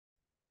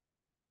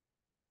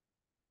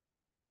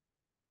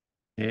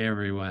Hey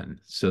everyone.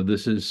 So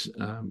this is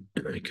kind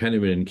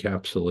of an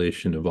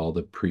encapsulation of all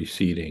the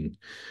preceding,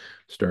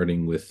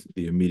 starting with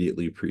the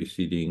immediately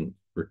preceding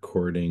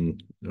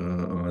recording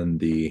on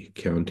the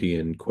county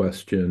in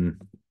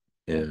question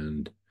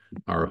and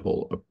our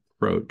whole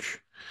approach.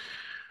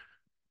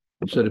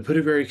 So to put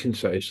it very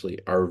concisely,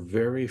 our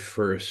very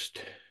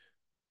first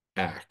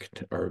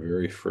act, our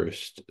very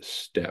first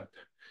step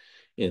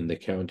in the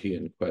county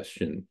in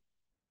question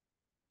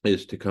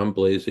is to come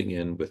blazing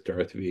in with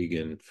Darth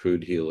Vegan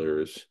food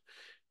healers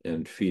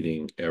and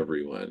feeding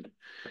everyone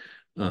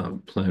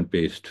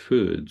plant-based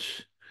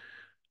foods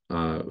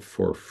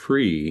for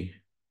free.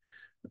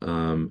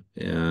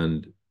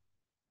 And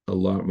a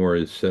lot more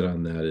is said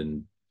on that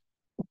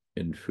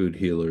in Food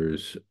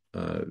Healers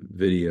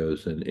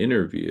videos and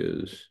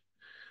interviews.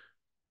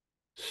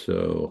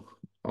 So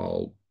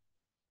I'll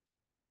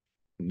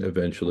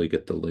eventually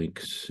get the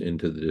links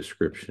into the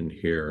description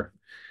here.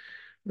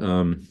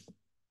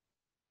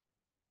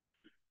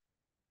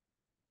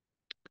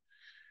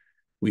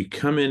 We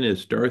come in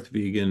as Darth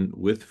Vegan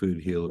with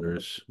food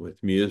healers,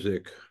 with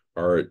music,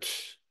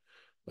 arts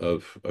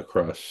of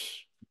across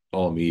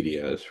all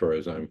media, as far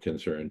as I'm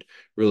concerned,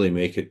 really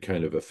make it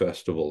kind of a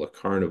festival, a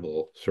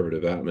carnival sort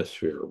of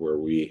atmosphere where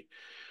we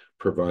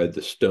provide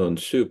the stone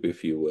soup,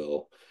 if you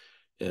will,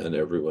 and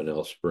everyone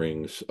else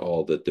brings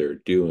all that they're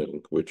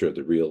doing, which are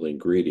the real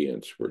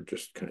ingredients. We're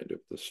just kind of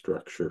the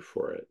structure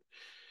for it.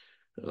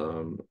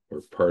 We're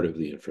part of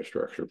the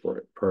infrastructure for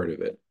it, part of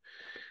it.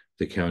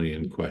 The county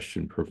in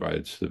question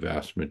provides the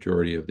vast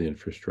majority of the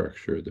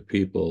infrastructure, the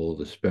people,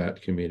 the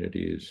SPAT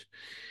communities,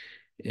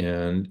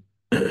 and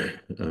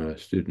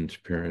students,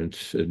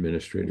 parents,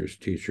 administrators,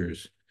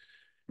 teachers,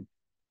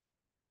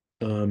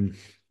 and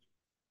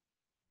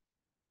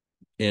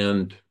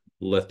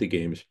let the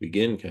games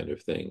begin kind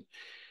of thing,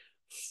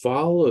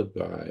 followed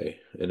by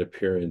an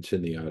appearance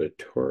in the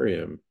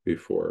auditorium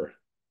before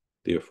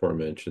the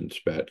aforementioned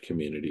SPAT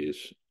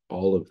communities,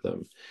 all of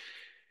them.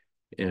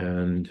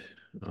 And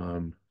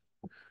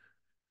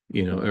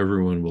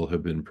everyone will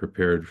have been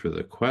prepared for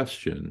the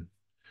question.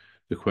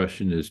 The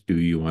question is, do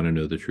you want to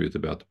know the truth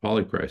about the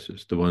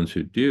polycrisis? The ones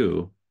who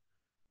do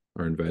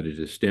are invited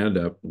to stand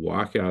up,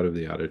 walk out of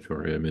the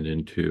auditorium and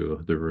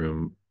into the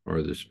room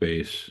or the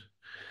space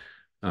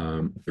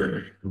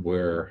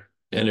where,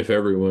 and if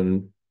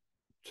everyone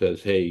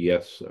says, hey,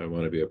 yes, I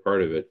want to be a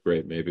part of it,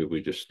 great, maybe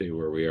we just stay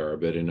where we are.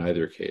 But in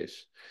either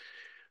case,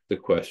 the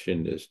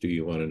question is, do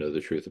you want to know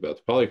the truth about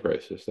the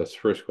polycrisis? That's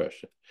the first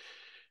question.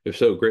 If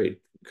so,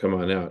 great, come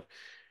on out.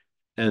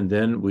 And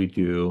then we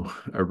do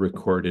a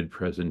recorded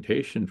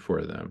presentation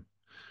for them,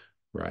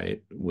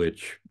 right?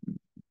 Which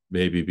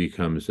maybe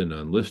becomes an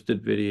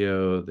unlisted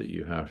video that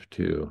you have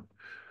to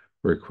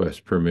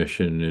request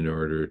permission in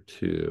order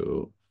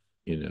to,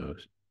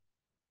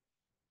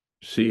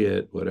 see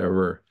it,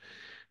 whatever,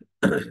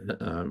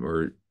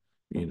 or,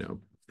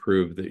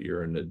 prove that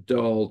you're an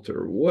adult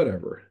or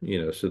whatever,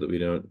 so that we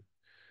don't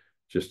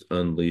just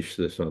unleash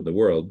this on the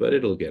world, but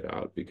it'll get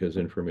out because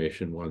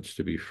information wants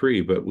to be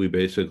free. But we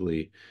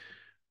basically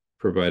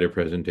provide a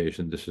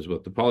presentation. This is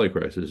what the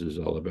polycrisis is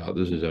all about.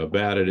 This is how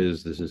bad it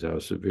is. This is how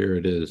severe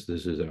it is.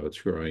 This is how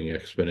it's growing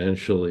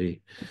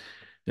exponentially.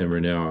 And we're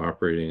now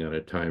operating on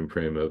a time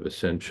frame of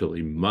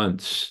essentially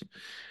months.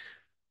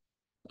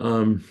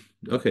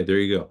 Okay, there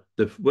you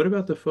go. What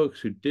about the folks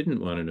who didn't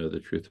want to know the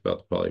truth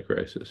about the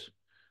polycrisis?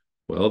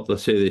 Well,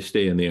 let's say they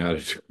stay in the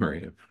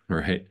auditorium,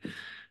 right?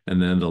 And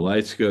then the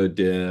lights go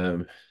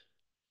dim.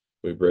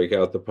 We break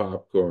out the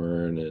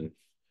popcorn and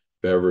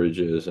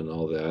beverages and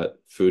all that.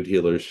 Food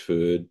healers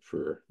food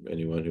for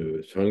anyone who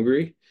is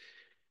hungry.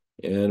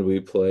 And we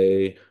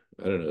play,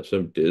 I don't know,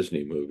 some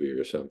Disney movie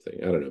or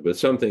something. I don't know, but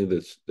something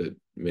that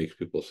makes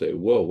people say,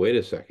 whoa, wait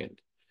a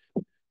second.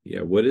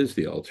 Yeah, what is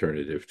the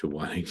alternative to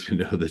wanting to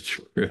know the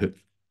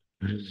truth?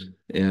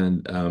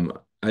 And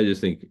I just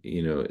think,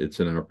 it's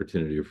an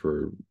opportunity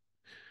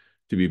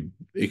to be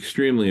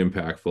extremely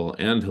impactful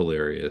and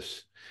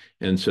hilarious.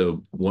 And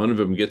so one of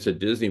them gets a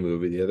Disney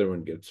movie, the other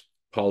one gets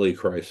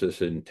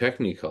Polycrisis in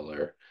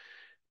Technicolor.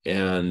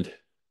 And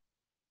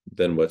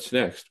then what's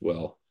next?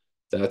 Well,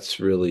 that's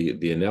really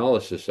the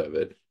analysis of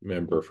it.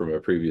 Remember from a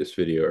previous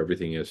video,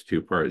 everything has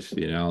two parts,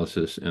 the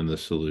analysis and the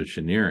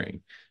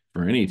solutioneering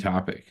for any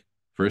topic.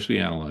 First, we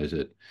analyze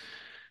it,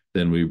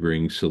 then we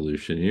bring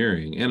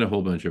solutioneering and a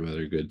whole bunch of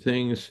other good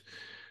things,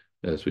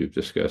 as we've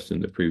discussed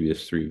in the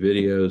previous three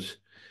videos.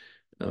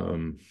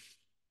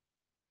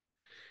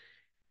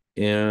 And,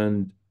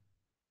 and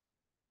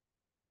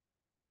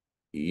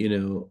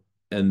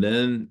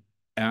then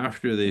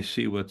after they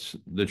see what's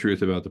the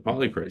truth about the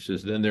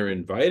polycrisis, then they're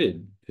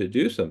invited to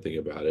do something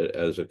about it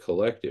as a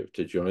collective,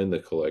 to join the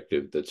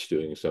collective that's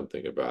doing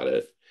something about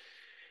it.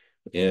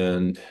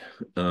 And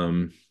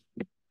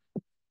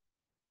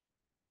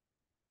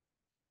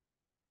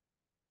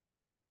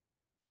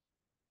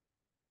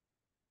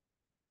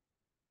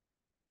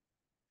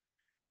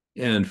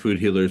Food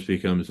Healers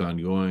becomes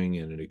ongoing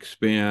and it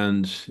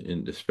expands,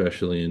 and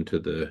especially into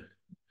the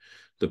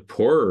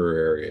poorer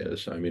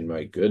areas. I mean,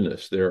 my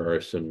goodness, there are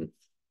some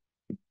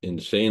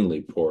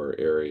insanely poor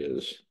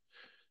areas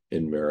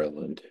in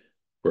Maryland,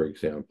 for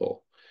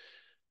example,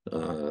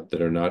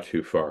 that are not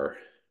too far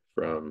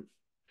from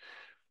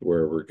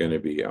where we're going to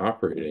be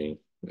operating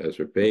as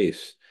our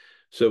base.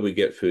 So we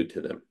get food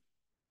to them,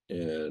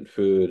 and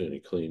food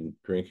and clean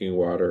drinking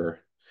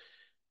water,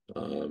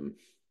 um,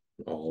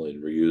 all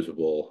in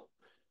reusable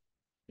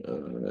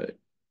uh,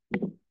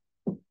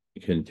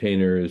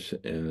 containers.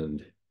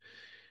 And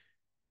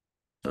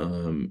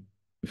um,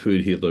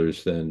 food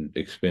healers then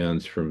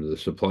expands from the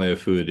supply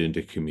of food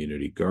into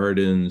community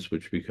gardens,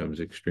 which becomes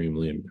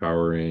extremely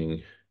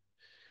empowering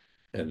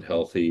and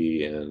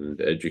healthy and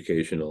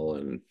educational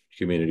and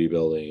community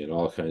building and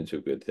all kinds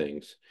of good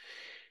things.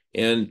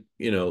 And,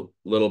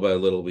 little by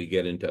little, we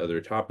get into other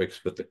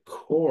topics, but the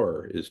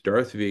core is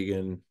Darth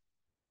Vegan,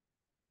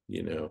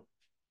 you know,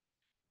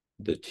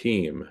 the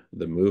team,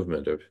 the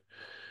movement of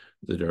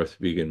the Darth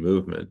Vegan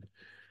movement,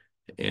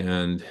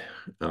 and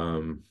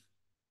um,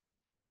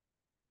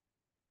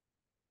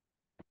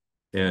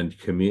 and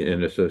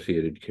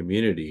associated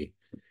community,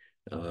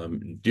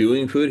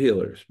 doing food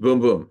healers. Boom,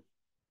 boom.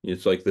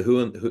 It's like the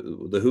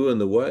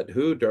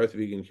who, Darth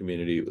Vegan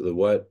community, the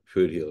what,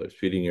 food healers,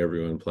 feeding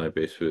everyone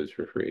plant-based foods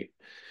for free,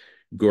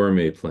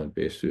 gourmet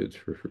plant-based foods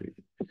for free.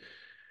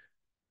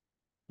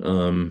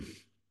 Um,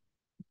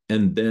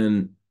 and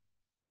then,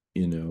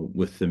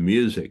 with the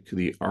music,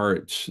 the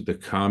arts, the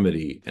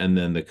comedy, and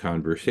then the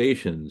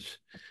conversations,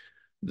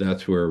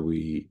 that's where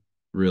we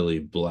really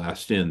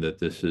blast in that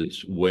this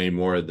is way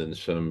more than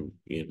some,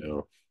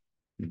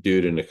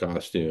 dude in a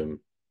costume,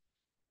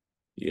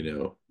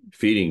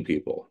 feeding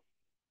people.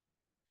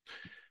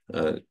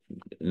 Uh,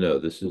 no,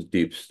 this is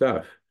deep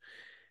stuff.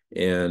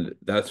 And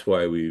that's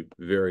why we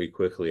very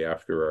quickly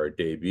after our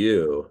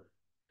debut,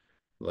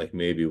 like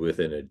maybe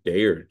within a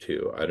day or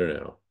two, I don't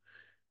know,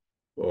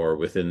 or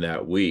within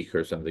that week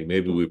or something,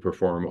 maybe we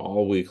perform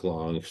all week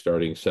long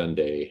starting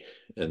Sunday.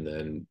 And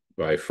then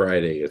by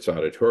Friday, it's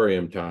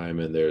auditorium time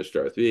and there's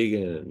Darth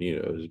Vegan. And,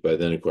 who's by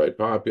then quite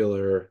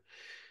popular.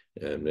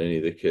 And many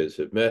of the kids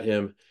have met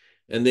him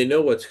and they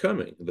know what's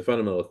coming. The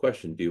fundamental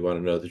question, do you want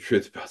to know the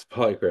truth about the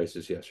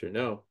polycrisis? Yes or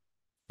no?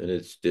 And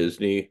it's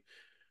Disney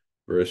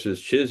versus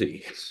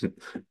Chizzy.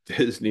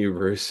 Disney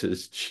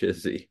versus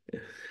Chizzy.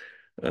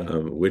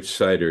 Which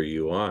side are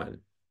you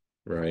on?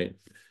 Right?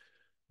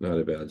 Not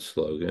a bad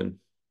slogan.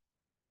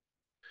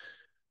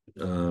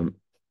 Um,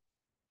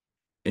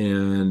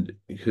 and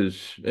because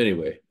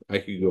anyway, I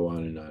could go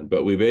on and on,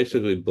 but we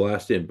basically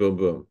blast in, boom,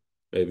 boom,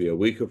 maybe a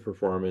week of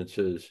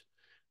performances,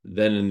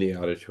 then in the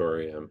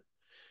auditorium,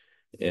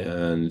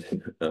 and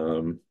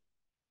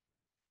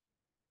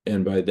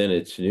and by then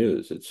it's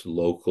news, it's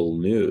local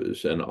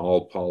news, and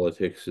all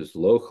politics is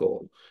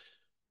local.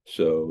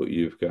 So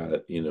you've got,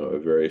 a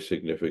very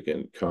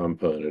significant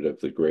component of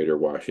the greater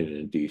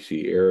Washington,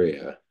 D.C.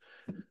 area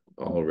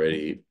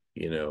already,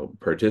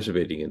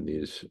 participating in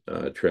these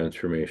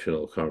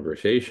transformational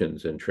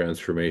conversations and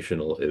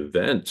transformational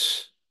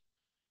events.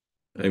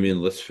 I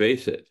mean, let's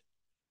face it,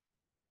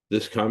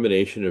 this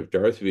combination of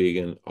Darth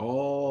Vegan,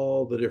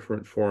 all the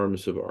different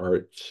forms of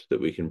arts that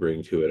we can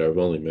bring to it. I've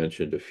only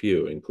mentioned a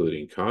few,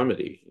 including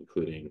comedy,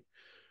 including,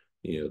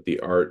 the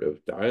art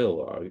of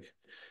dialogue.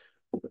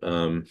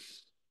 Um,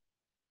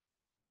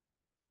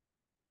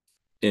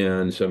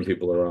 and some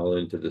people are all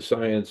into the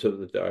science of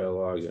the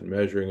dialogue and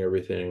measuring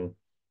everything.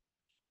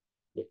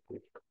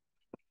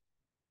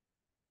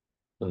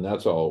 And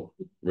that's all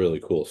really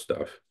cool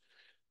stuff.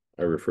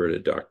 I refer to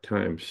Doc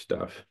Times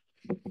stuff.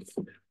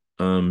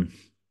 Um,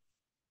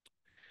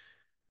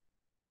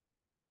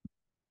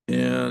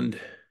 and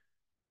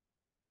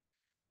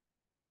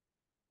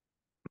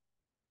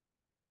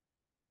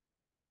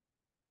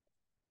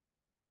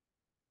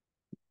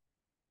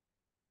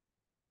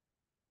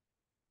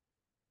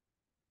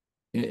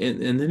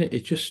and then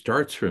it just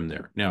starts from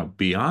there. Now,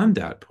 beyond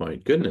that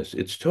point, goodness,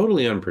 it's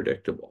totally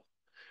unpredictable.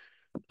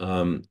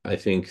 I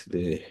think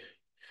the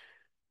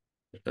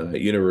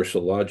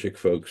universal logic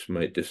folks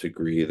might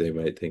disagree. They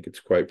might think it's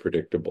quite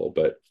predictable,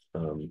 but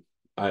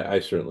I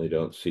certainly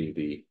don't see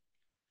the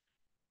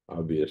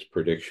obvious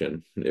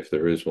prediction if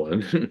there is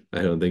one.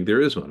 I don't think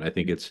there is one. I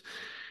think it's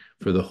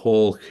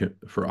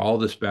for all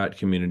the SPAT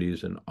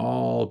communities and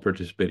all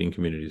participating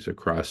communities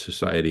across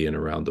society and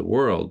around the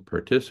world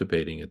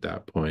participating at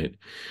that point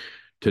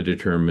to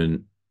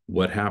determine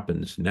what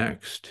happens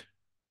next,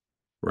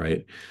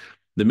 right?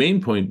 The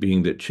main point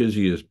being that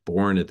Chizzy is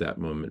born at that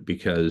moment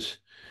because,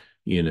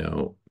 you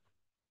know,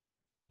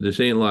 this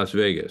ain't Las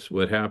Vegas.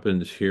 What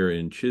happens here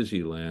in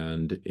Chizzy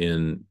land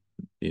in,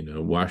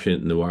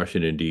 Washington, the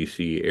Washington,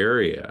 D.C.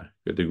 area,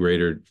 or the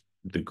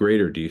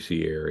greater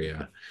D.C.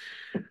 area,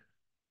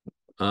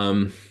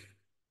 um,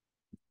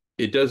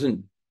 it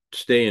doesn't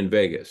stay in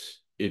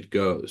Vegas. It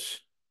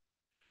goes,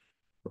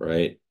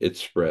 right? It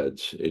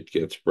spreads. It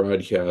gets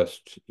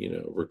broadcast,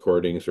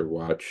 recordings are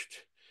watched,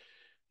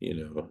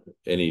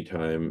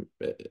 anytime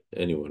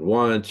anyone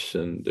wants,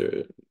 and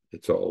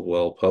it's all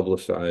well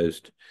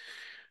publicized.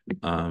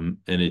 And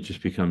it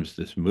just becomes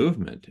this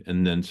movement.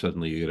 And then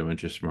suddenly you get a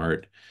bunch of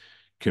smart,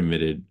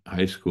 committed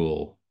high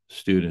school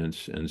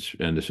students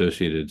and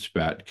associated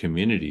SPAT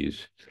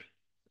communities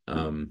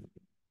um,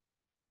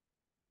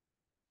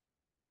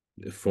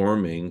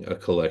 forming a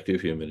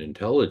collective human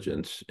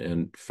intelligence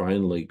and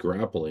finally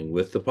grappling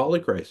with the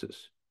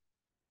polycrisis.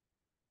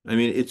 I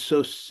mean, it's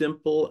so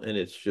simple and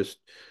it's just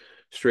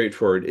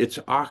straightforward. It's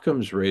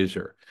Occam's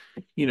razor.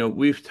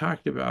 We've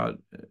talked about,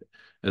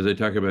 as I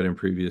talk about in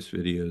previous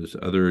videos,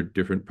 other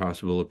different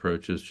possible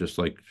approaches, just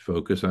like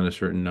focus on a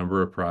certain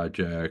number of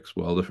projects,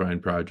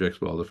 well-defined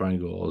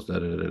goals, da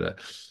da da da.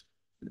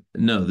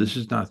 No, this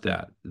is not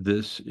that.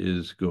 This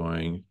is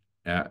going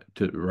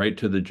right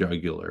to the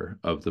jugular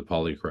of the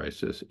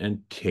polycrisis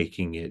and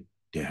taking it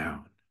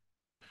down.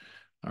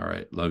 All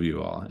right, love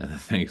you all, and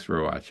thanks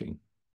for watching.